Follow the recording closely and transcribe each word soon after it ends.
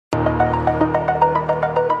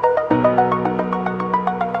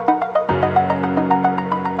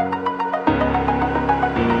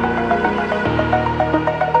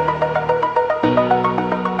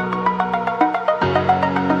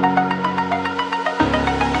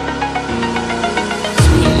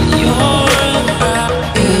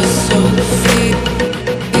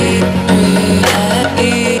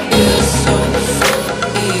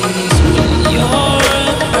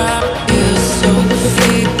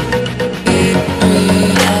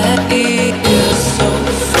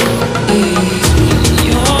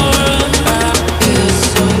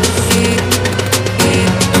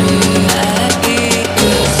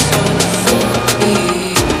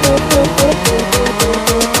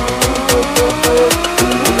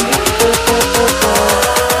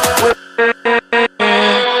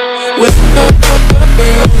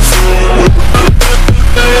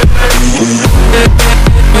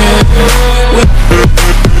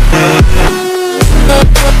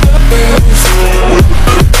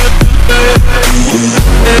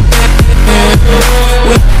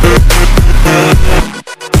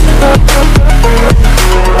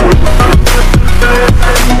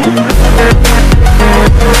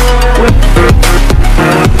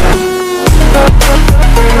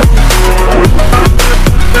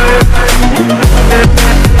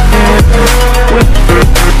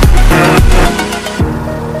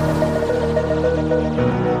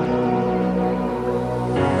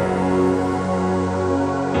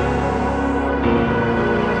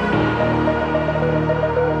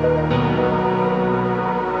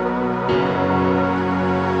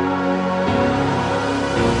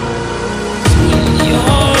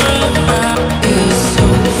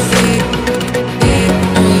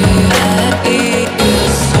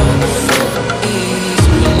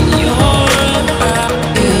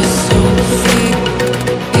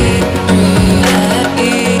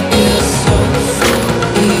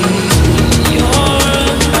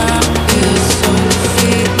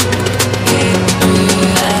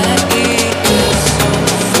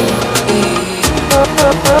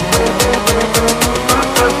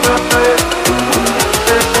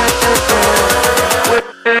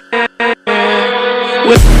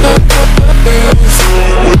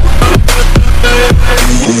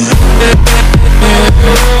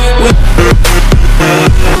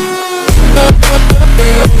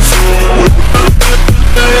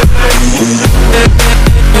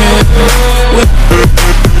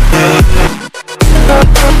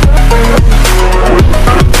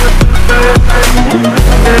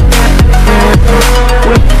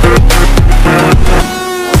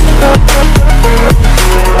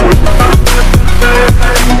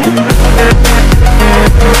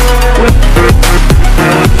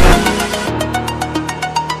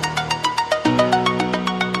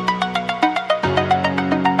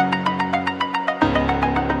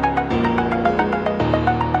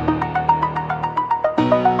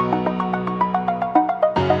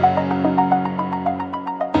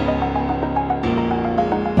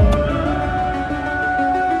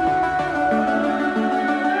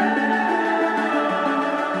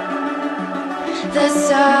The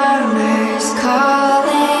summer's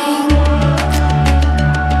calling.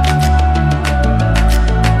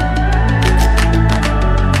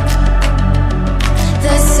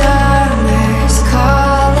 The summer's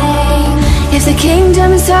calling. If the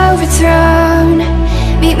kingdom is overthrown,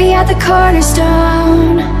 meet me at the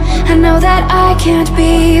cornerstone. I know that I can't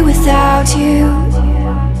be without you.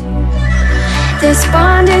 This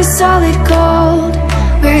bond is solid gold.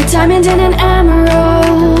 We're a diamond and an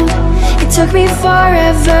emerald. It took me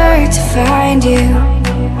forever to find you.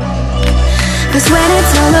 'Cause when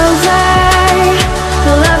it's all over,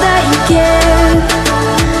 the love that you give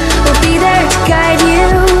will be there to guide you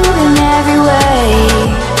in every way.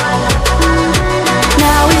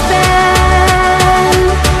 Now we've been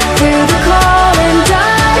through the cold and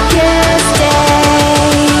darkest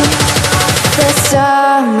days. The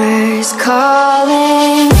summer's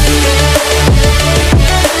calling.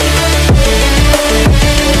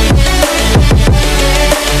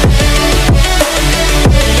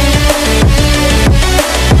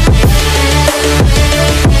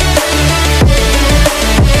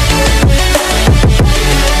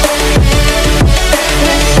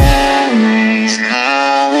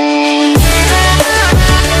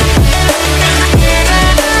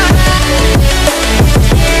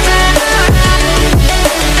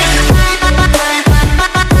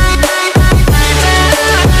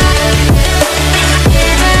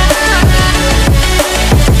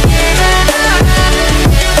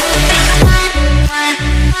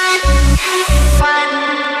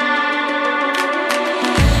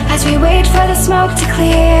 As we wait for the smoke to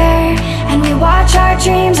clear and we watch our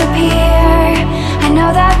dreams appear, I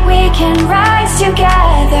know that we can rise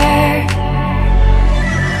together.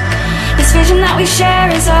 This vision that we share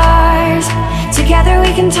is ours. Together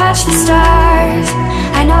we can touch the stars.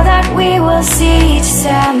 I know that we will see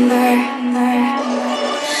December.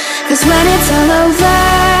 'Cause when it's all over,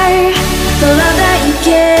 the love that you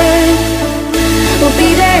give will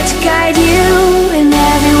be there to guide you in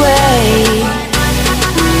every way.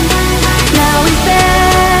 Now we've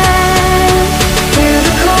been through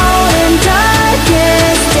the cold and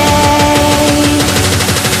darkest days.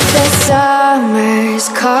 The summer's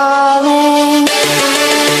calling.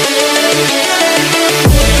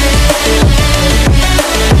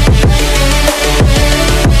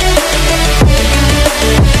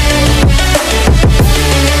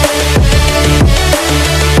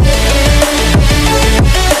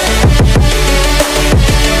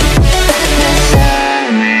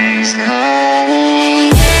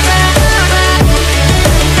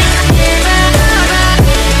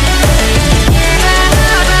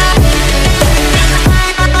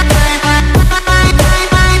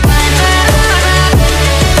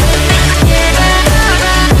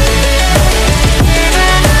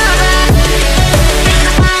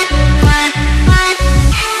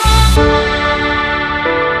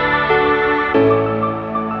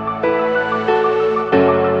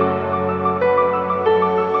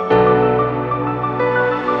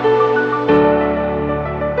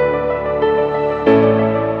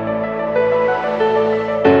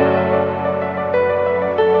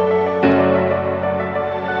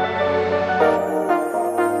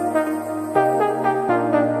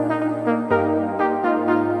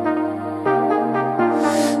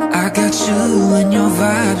 I got you and your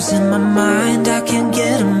vibes in my mind, I can't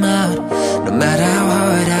get them out, no matter how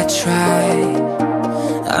hard I try.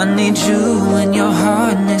 I need you and your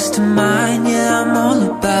heart next to mine, yeah, I'm all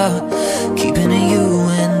about keeping it you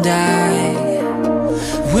and I.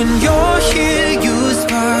 When you're here, you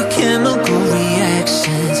spark chemical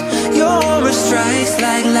reactions. Your aura strikes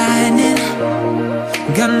like lightning.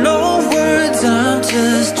 Got no words, I'm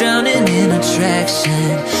just drowning in attraction.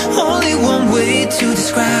 Only one way to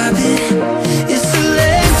describe it. It's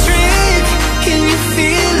electric, can you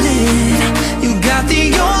feel it? You got the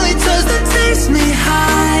only touch that takes me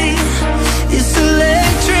high. It's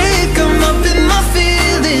electric, I'm up in my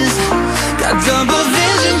feelings. Got double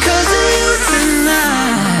vision 'cause of you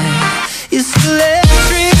tonight. It's electric.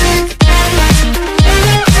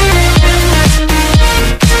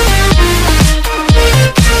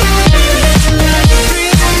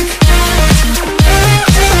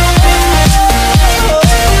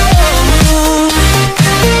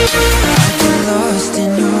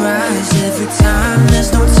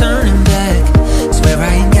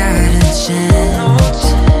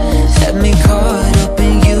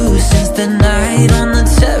 The night on the